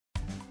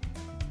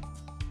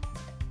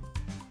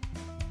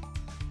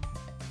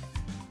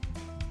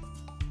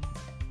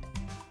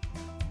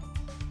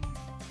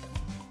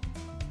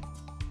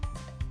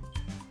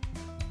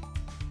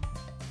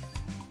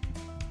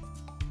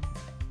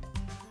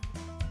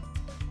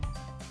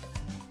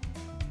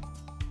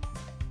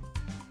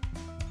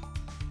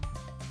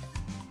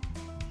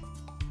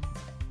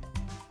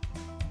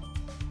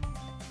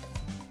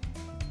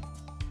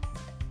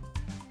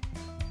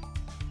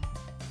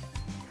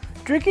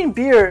Drinking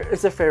beer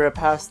is a favorite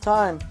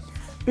pastime.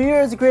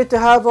 Beer is great to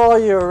have all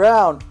year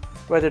round,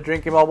 whether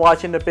drinking while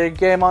watching the big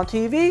game on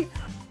TV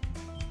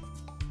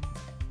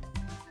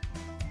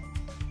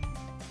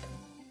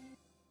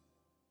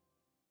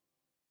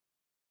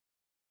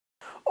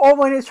or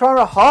when you're trying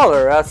to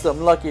holler at some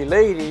lucky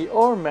lady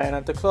or man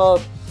at the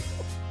club.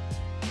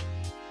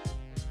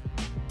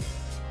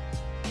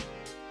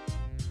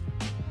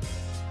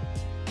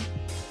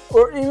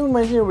 Or even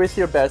when you're with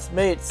your best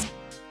mates.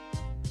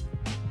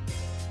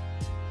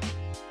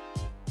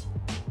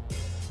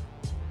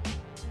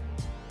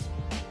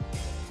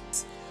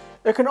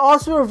 It can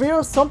also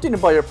reveal something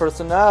about your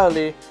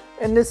personality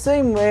in the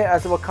same way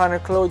as what kind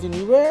of clothing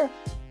you wear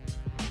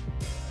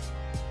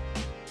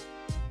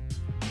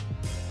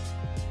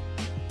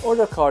or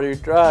the car you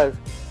drive.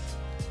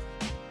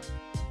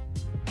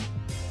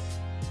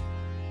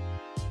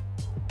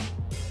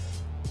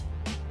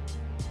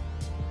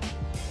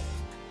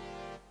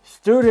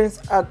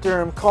 Students at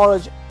Durham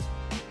College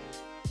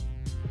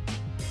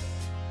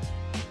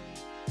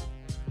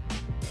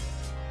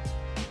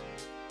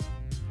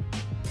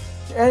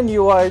and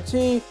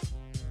UIT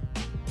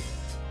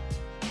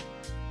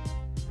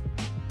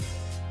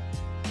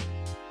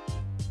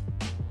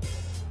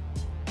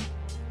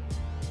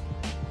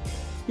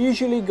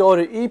usually go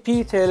to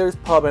E.P. Taylor's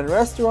Pub and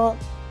Restaurant,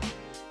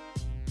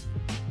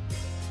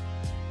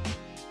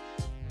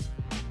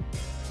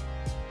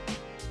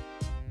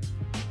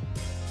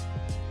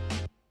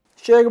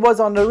 Shag was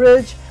on the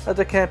Ridge at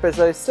the Campus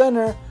Ice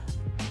Center,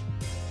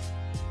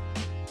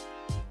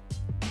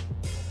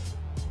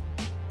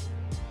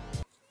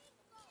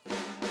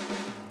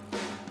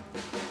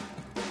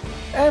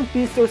 and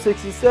Bistro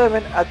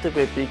 67 at the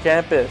Whitby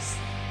campus.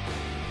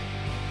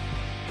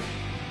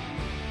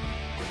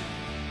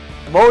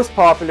 The most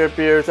popular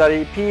beers at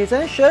EP's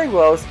and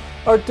Shagwell's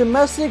are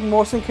domestic,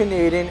 mostly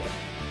Canadian,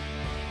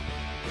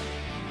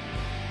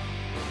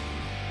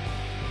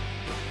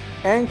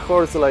 and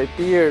Coors Light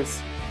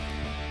beers.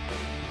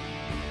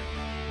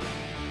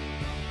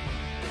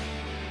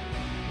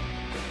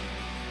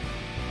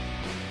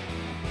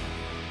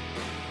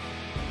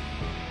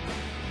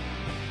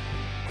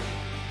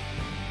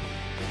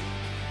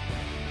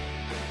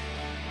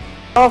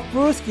 Off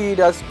brewski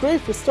that's great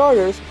for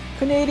starters,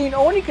 Canadian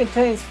only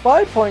contains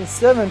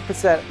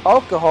 5.7%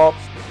 alcohol,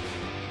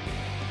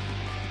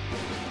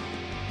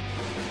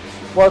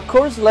 while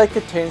Coors Light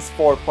contains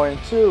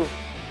 4.2%.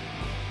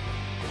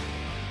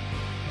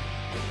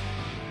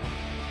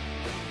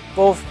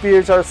 Both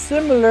beers are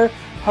similar,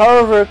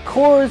 however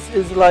Coors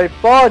is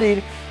light-bodied,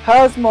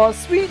 has more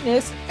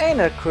sweetness,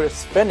 and a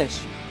crisp finish.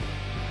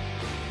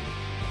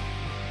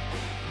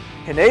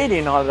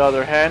 Canadian, on the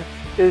other hand,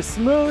 is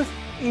smooth,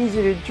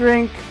 easy to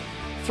drink,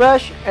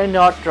 fresh and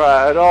not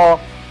dry at all,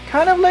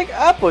 kind of like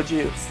apple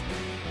juice.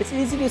 It's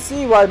easy to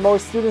see why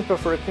most students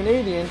prefer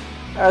Canadian,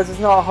 as it's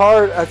not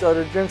hard as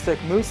other drinks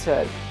like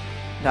Moosehead.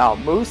 Now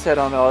Moosehead,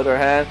 on the other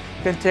hand,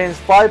 contains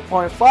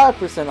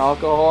 5.5%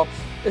 alcohol.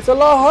 It's a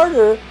lot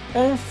harder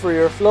and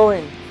freer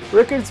flowing.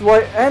 Rickard's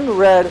White and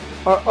Red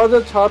are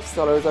other top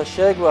sellers at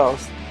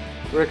Shagwell's.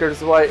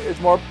 Rickard's White is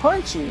more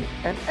punchy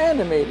and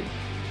animated.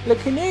 The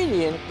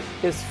Canadian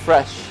is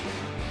fresh,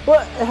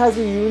 but it has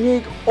a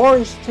unique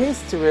orange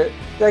taste to it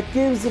that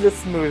gives it a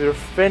smoother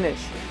finish.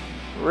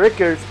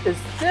 Rickard's is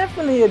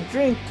definitely a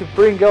drink to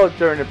bring out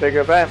during a big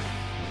event.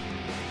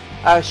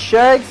 At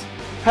Shag's,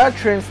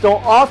 patrons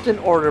don't often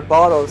order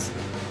bottles,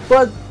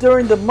 but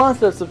during the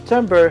month of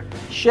September,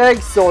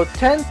 Shag's sold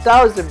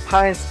 10,000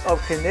 pints of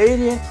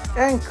Canadian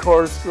and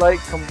Coors Light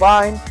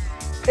combined,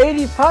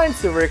 80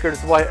 pints of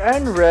Rickard's White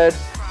and Red,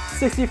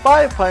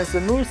 65 pints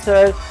of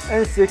Moosehead,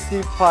 and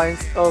 60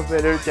 pints of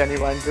Miller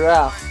Genuine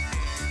Draft.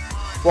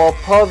 While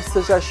pubs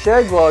such as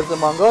Shagwell's,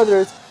 among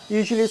others,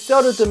 usually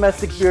sell the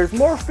domestic beers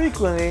more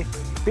frequently,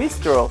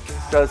 Bistro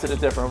does it a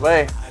different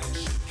way.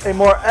 A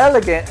more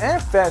elegant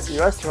and fancy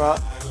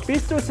restaurant,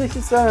 Bistro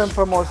 67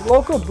 promotes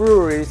local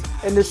breweries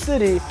in the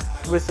city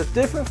with a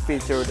different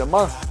feature of the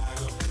month.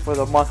 For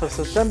the month of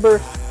September,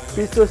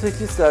 Bistro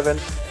 67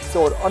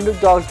 sold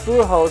Underdog's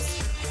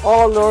Brewhouse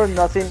All or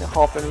Nothing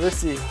Hoppin'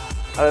 Whiskey.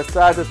 At a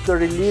size of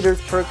 30 liters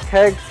per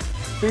keg,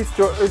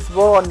 Bistro is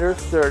well under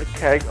its third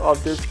keg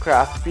of this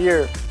craft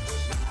beer.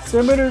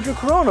 Similar to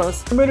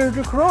Coronas,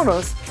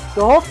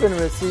 the Hoffman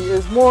Whiskey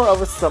is more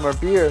of a summer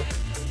beer.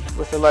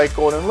 With a light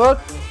golden look,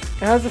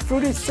 it has a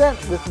fruity scent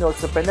with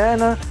notes of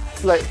banana,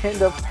 slight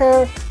hint of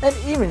pear, and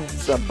even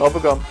some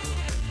bubblegum.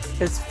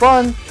 It's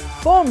fun,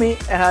 foamy,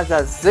 and has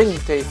that zing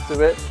taste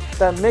to it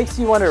that makes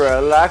you want to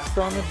relax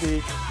on the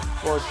beach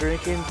while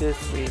drinking this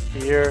sweet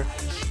beer.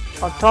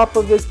 On top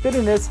of this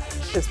bitterness,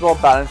 it's well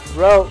balanced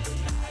throughout.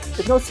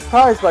 It's no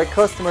surprise why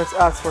customers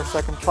ask for a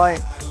second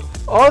pint.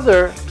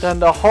 Other than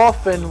the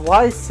Hoffman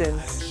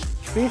Weissens,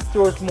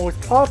 Bistro's most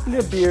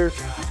popular beers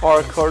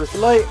are Coors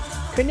Light,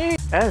 Canadian,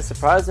 and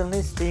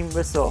surprisingly Steam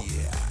Whistle.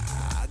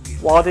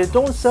 While they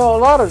don't sell a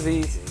lot of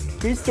these,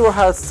 Bistro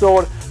has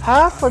sold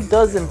half a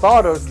dozen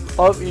bottles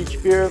of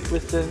each beer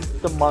within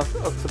the month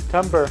of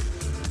September.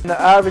 And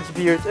the average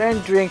beers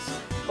and drinks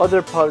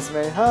other pubs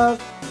may have,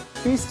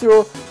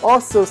 Bistro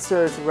also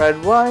serves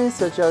red wines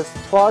such as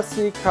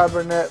Troisy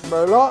Cabernet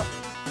Merlot,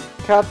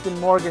 Captain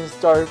Morgan's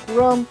Dark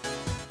Rum,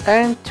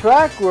 and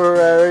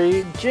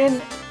Traquarary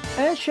Gin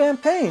and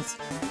champagnes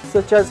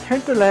such as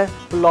Hinterland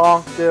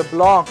Blanc de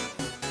Blanc.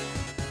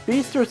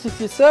 Bistro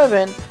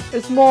 67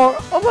 is more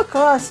of a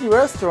classy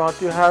restaurant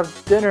to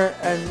have dinner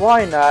and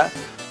wine at,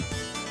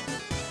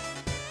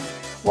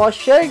 while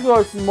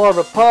Shaglor's is more of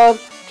a pub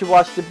to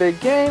watch the big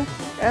game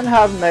and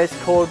have nice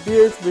cold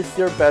beers with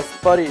your best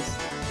buddies.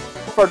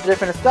 For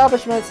different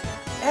establishments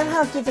and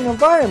have different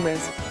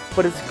environments,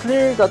 but it's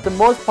clear that the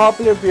most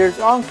popular beers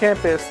on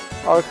campus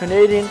are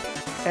Canadian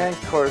and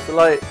Coors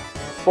Light.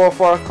 Both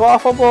are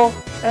quaffable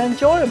and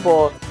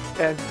enjoyable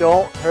and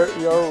don't hurt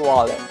your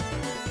wallet.